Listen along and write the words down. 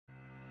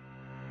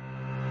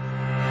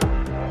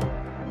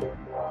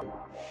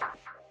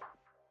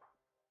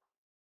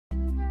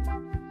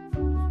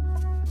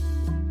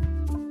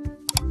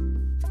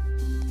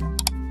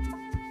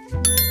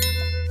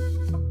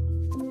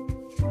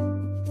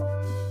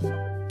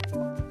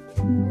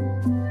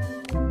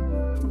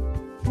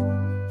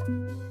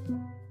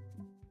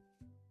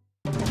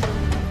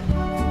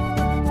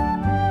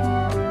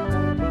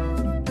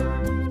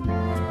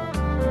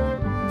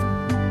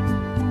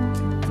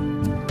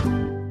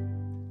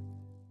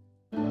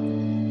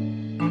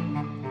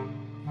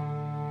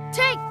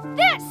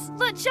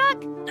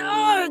Chuck?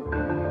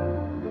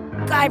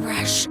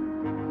 Guybrush,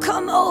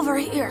 come over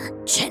here.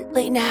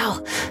 Gently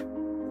now.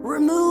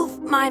 Remove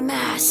my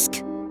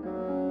mask.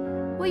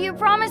 Will you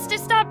promise to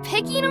stop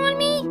picking on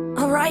me?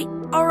 All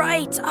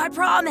right, I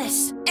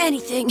promise.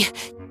 Anything.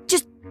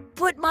 Just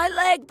put my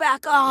leg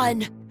back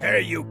on.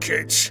 Hey, you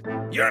kids.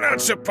 You're not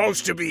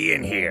supposed to be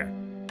in here.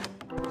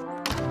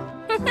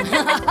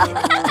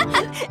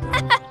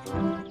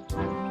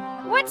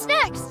 What's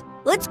next?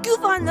 Let's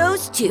goof on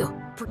those two.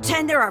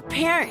 Pretend they're our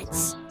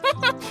parents.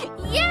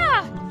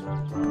 Yeah!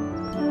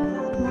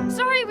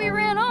 Sorry we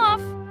ran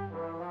off.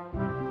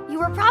 You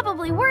were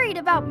probably worried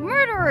about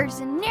murderers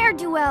and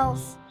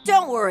ne'er-do-wells.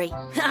 Don't worry,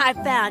 I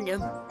found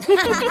him.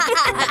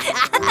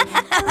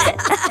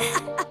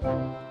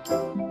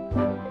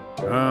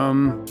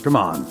 Come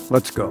on,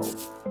 let's go.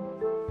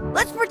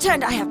 Let's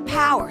pretend I have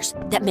powers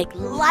that make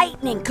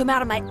lightning come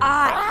out of my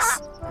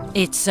eyes.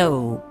 It's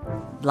so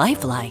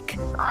lifelike.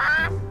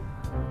 I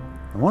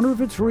wonder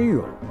if it's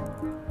real.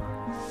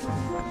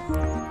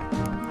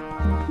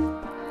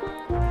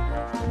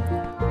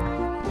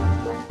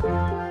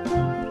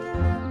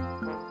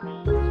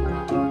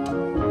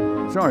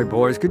 Sorry,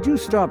 boys, could you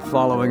stop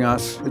following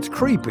us? It's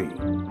creepy.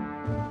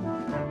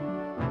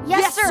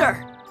 Yes,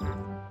 sir.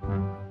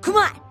 Come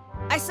on.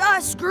 I saw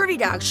a scurvy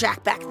dog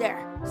shack back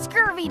there.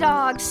 Scurvy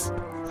dogs.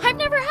 I've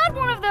never had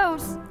one of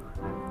those.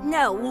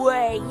 No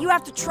way. You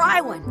have to try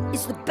one.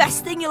 It's the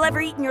best thing you'll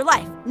ever eat in your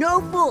life. No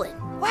fooling.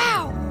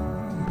 Wow.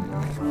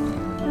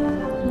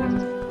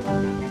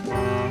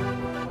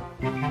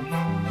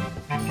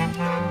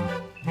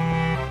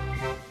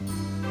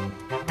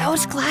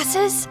 Those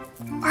glasses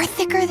are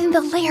thicker than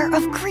the layer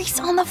of grease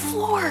on the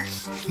floor.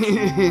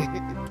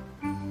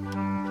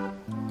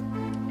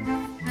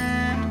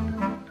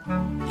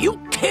 You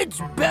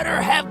kids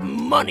better have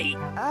money.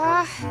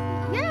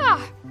 Yeah.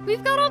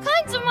 We've got all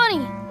kinds of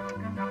money.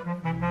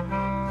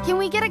 Can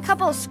we get a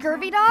couple of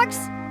scurvy dogs?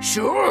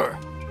 Sure.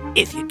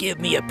 If you give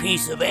me a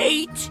piece of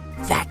 8,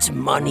 that's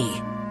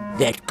money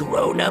that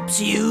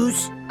grown-ups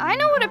use. I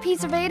know what a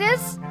piece of 8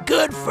 is.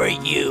 Good for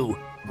you.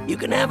 You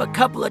can have a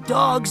couple of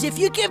dogs if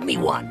you give me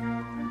one.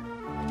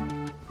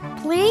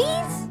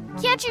 Please?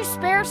 Can't you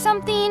spare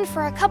something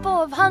for a couple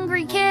of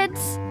hungry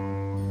kids?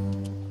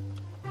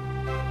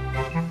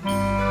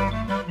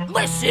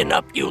 Listen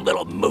up, you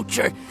little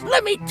moocher.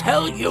 Let me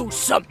tell you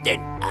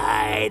something.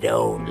 I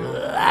don't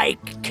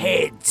like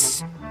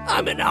kids.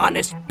 I'm an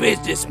honest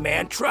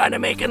businessman trying to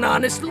make an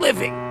honest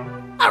living.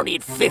 I don't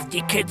need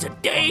 50 kids a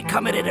day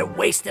coming in and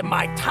wasting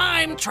my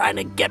time trying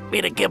to get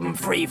me to give them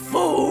free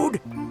food.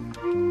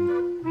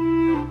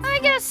 I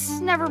guess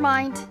never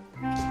mind.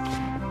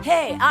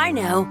 Hey, I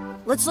know.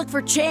 Let's look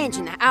for change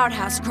in the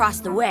outhouse across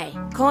the way.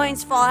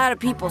 Coins fall out of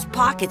people's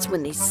pockets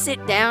when they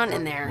sit down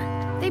in there.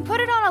 They put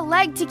it on a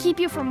leg to keep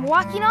you from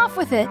walking off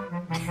with it.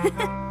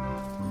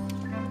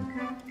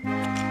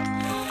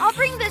 I'll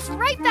bring this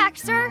right back,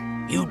 sir.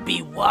 You'd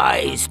be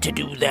wise to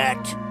do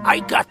that. I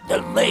got the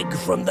leg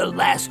from the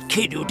last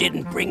kid who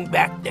didn't bring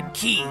back the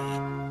key.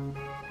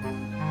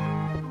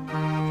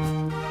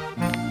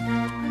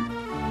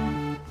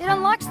 It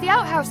unlocks the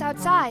outhouse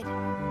outside.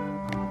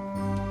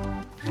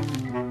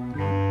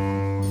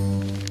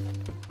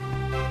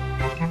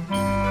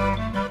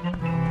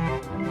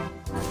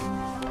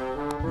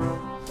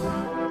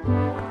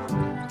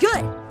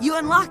 Good, you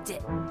unlocked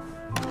it.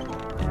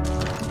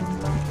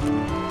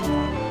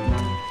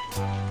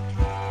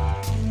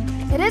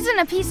 It isn't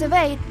a piece of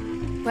 8,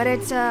 but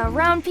it's a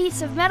round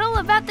piece of metal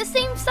about the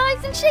same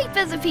size and shape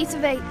as a piece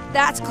of 8.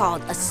 That's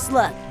called a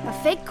slug. A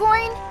fake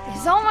coin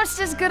is almost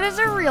as good as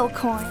a real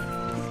coin.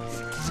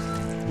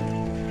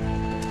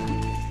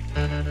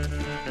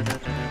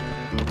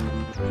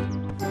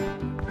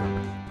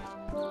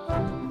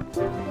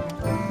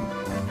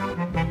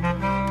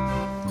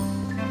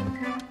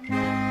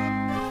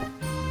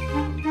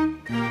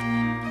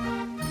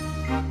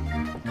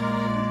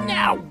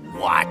 Now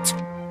what?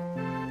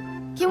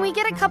 Can we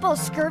get a couple of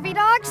scurvy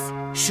dogs?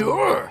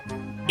 Sure,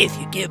 if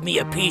you give me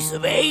a piece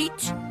of 8.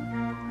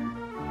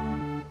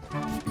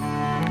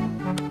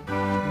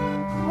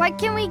 What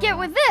can we get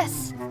with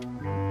this?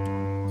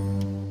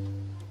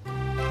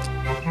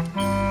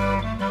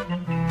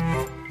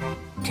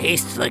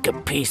 Tastes like a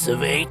piece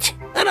of 8.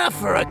 Enough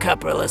for a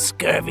couple of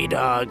scurvy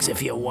dogs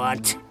if you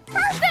want.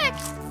 Perfect!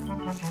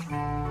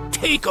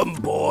 Take 'em,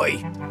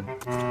 boy.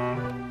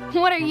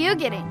 What are you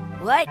getting?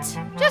 What?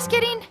 Just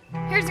kidding.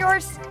 Here's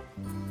yours.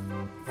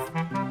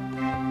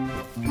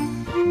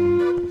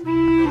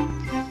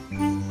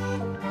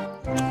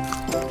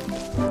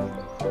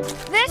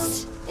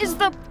 This is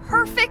the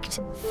perfect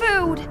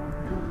food.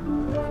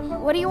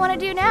 What do you want to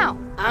do now?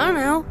 I don't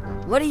know.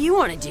 What do you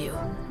want to do?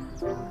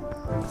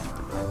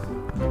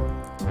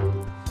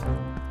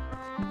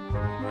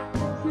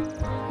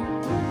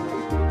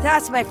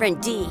 That's my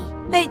friend Dee.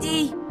 Hey,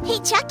 Dee. Hey,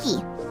 Chucky,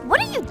 what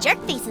are you jerk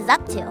faces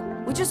up to?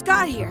 We just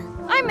got here.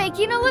 I'm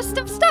making a list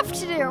of stuff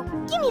to do.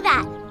 Give me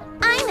that.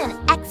 I'm an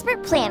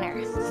expert planner.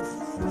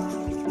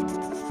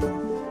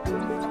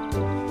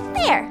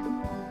 There.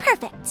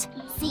 Perfect.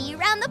 See you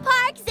around the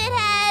park,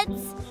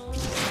 zitheads.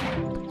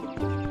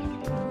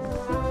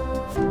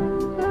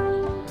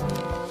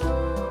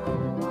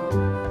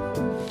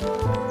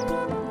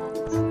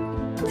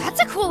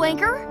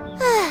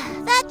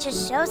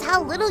 just shows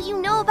how little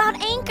you know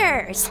about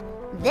anchors.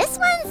 This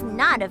one's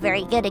not a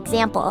very good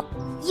example.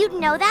 You'd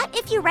know that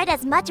if you read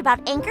as much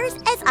about anchors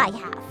as I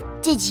have.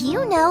 Did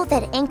you know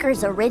that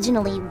anchors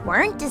originally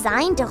weren't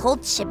designed to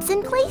hold ships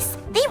in place?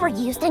 They were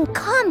used in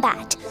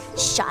combat,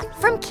 shot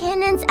from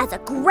cannons as a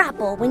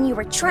grapple when you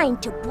were trying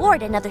to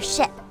board another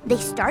ship. They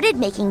started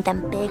making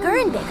them bigger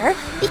and bigger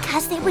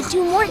because they would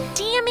do more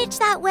damage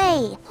that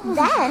way.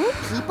 Then,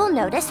 people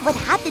noticed what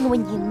happened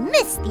when you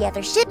missed the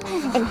other ship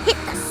and hit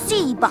the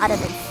sea bottom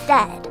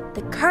instead.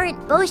 The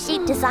current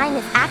bow-shaped design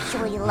is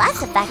actually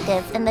less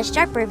effective than the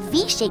sharper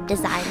V-shaped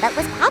design that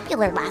was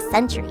popular last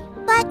century.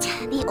 But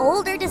the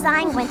older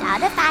design went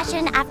out of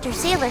fashion after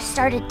sailors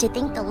started to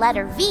think the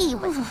letter V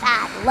was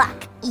bad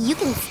luck. You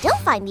can still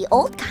find the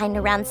old kind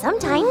around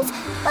sometimes,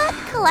 but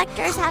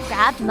collectors have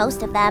grabbed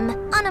most of them.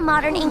 On a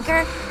modern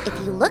anchor, if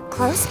you look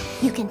close,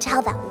 you can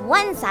tell that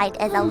one side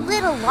is a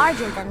little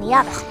larger than the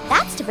other.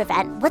 That's to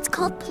prevent what's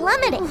called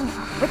plummeting,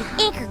 where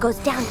the anchor goes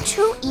down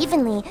too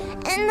evenly,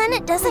 and then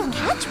it doesn't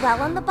catch well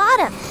on the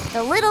bottom.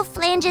 The little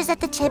flanges at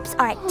the tips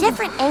are at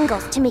different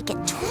angles to make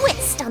it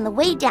twist on the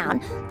way down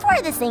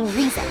for the same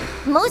reason.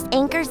 Most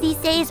anchors these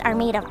days are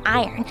made of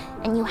iron,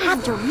 and you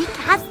have to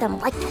recast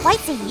them like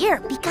twice a year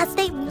because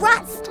they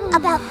rust.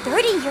 About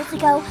 30 years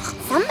ago,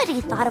 somebody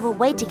thought of a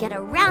way to get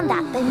around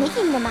that by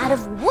making them out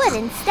of wood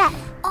instead.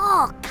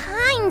 All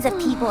kinds of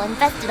people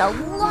invested a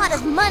lot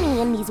of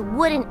money in these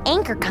wooden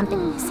anchor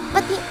companies,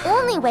 but the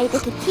only way they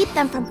could keep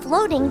them from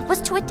floating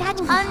was to attach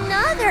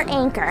another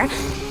anchor.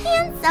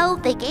 And so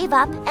they gave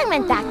up and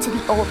went back to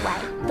the old way.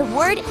 The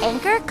word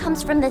anchor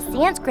comes from the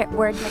Sanskrit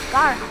word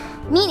nagara,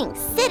 meaning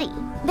city.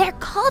 They're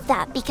called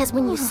that because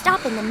when you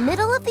stop in the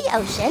middle of the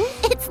ocean,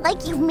 it's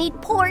like you've made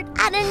port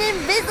at an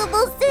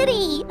invisible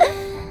city.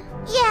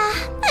 Yeah,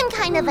 I'm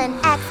kind of an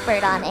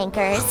expert on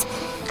anchors.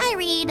 I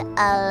read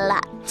a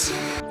lot.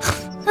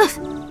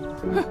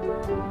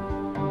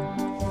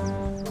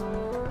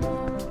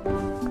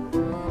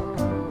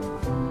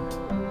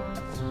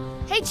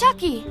 Hey,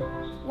 Chucky,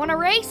 wanna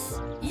race?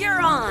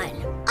 You're on.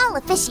 I'll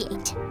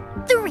officiate.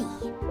 3,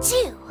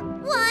 2,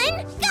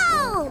 1,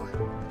 go!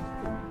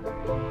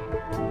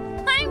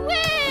 I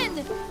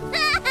win!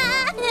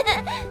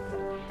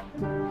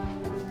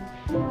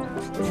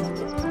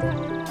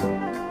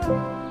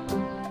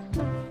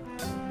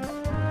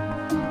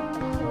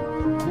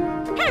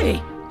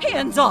 Hey,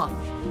 hands off!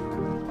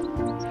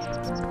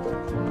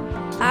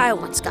 I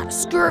once got a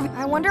scurvy.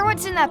 I wonder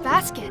what's in that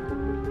basket.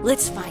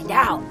 Let's find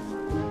out.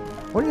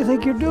 What do you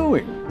think you're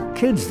doing?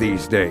 Kids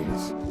these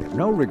days, they have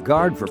no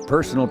regard for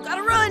personal...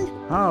 Gotta run.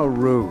 How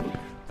rude.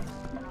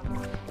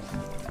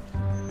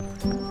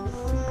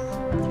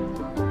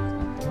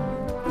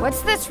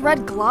 What's this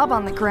red glob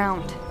on the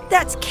ground?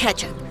 That's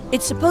ketchup.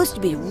 It's supposed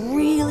to be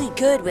really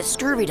good with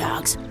scurvy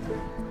dogs.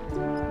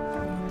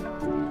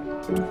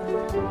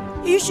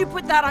 You should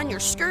put that on your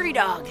scurvy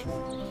dog.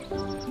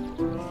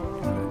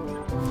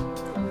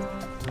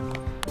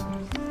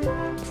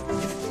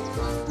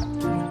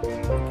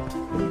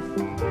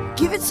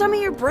 Give it some of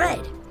your bread.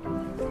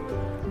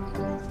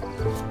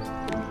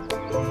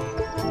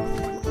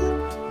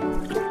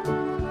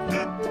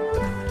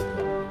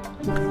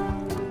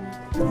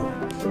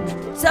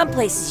 Some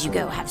places you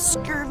go have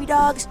scurvy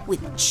dogs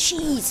with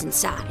cheese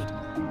inside.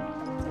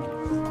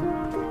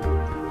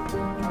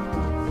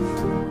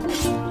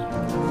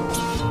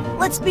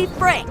 Let's be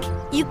frank.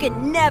 You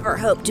can never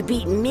hope to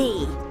beat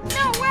me.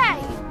 No way!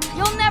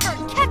 You'll never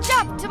catch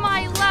up to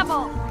my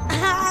level!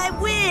 I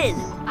win!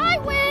 I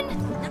win!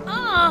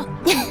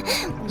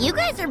 You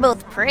guys are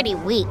both pretty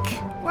weak.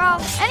 Well,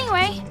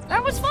 anyway,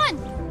 that was fun.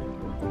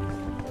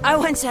 I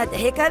once had the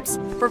hiccups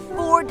for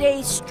 4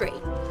 days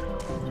straight.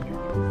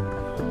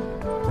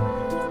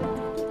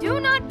 Do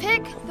not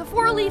pick the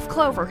 4-leaf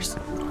clovers.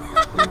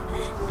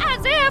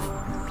 As if!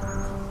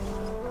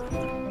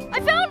 I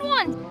found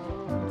one!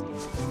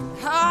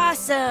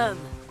 Awesome!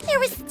 There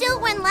was still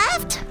one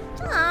left.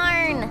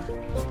 Darn.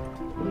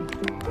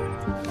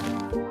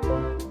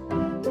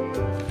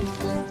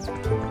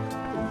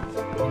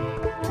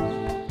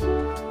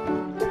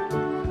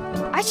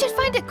 I should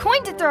find a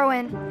coin to throw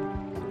in.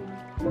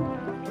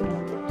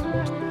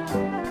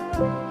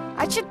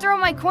 I should throw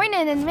my coin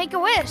in and make a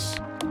wish.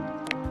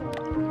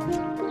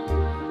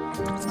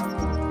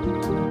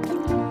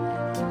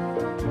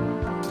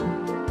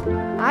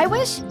 I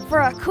wish for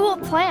a cool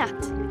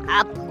plant.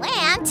 A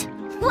plant?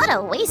 What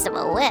a waste of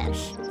a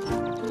wish.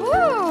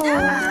 Ooh!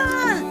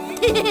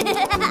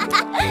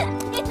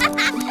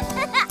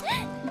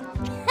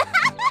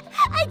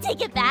 I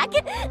take it back.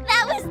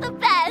 That was the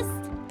best.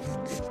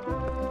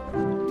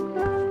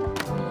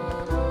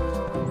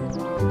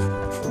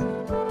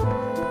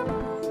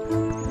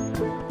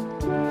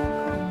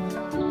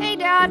 Hey,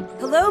 Dad.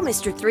 Hello,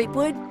 Mr.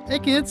 Threepwood. Hey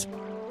kids,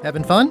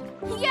 having fun?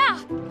 Yeah.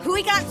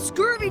 We got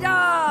scurvy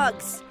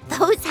dogs!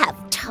 Those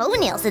have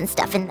toenails and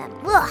stuff in them.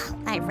 Ugh,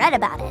 I read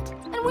about it.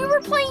 And we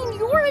were playing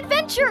your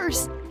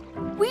adventures.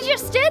 We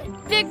just did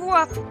Big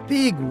Whoop.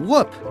 Big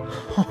whoop!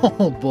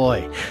 Oh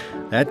boy,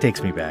 That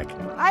takes me back.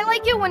 I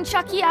like it when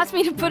Chucky asks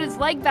me to put his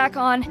leg back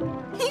on.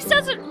 He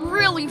says it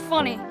really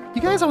funny.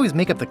 You guys always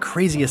make up the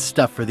craziest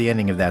stuff for the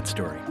ending of that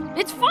story.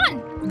 It's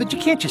fun. But you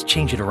can't just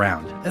change it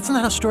around. That's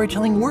not how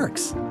storytelling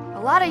works.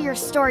 A lot of your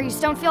stories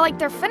don't feel like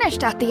they're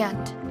finished at the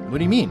end. What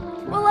do you mean?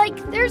 Well,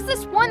 like, there's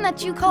this one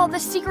that you call The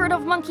Secret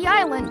of Monkey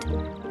Island,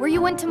 where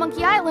you went to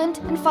Monkey Island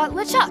and fought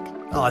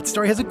LeChuck. Oh, that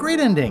story has a great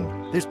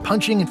ending. There's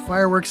punching and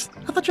fireworks.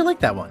 I thought you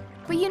liked that one.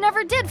 But you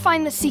never did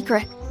find the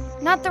secret.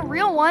 Not the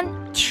real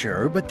one.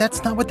 Sure, but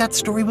that's not what that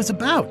story was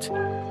about.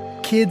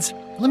 Kids,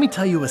 let me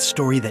tell you a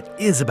story that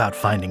is about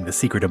finding the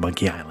secret of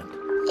Monkey Island.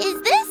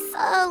 Is this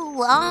a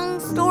long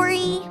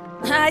story?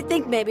 I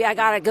think maybe I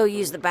gotta go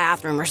use the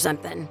bathroom or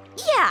something.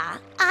 Yeah,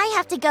 I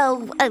have to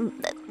go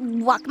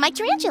walk my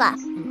tarantula.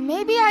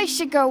 Maybe I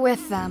should go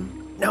with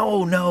them.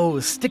 No,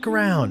 stick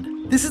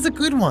around. This is a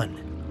good one.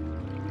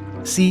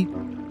 See,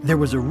 there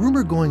was a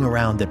rumor going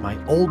around that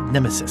my old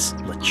nemesis,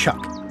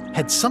 LeChuck,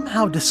 had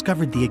somehow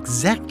discovered the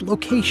exact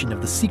location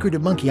of the secret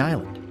of Monkey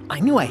Island. I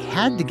knew I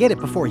had to get it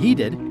before he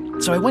did,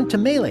 so I went to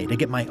Melee to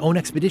get my own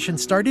expedition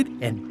started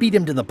and beat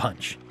him to the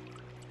punch.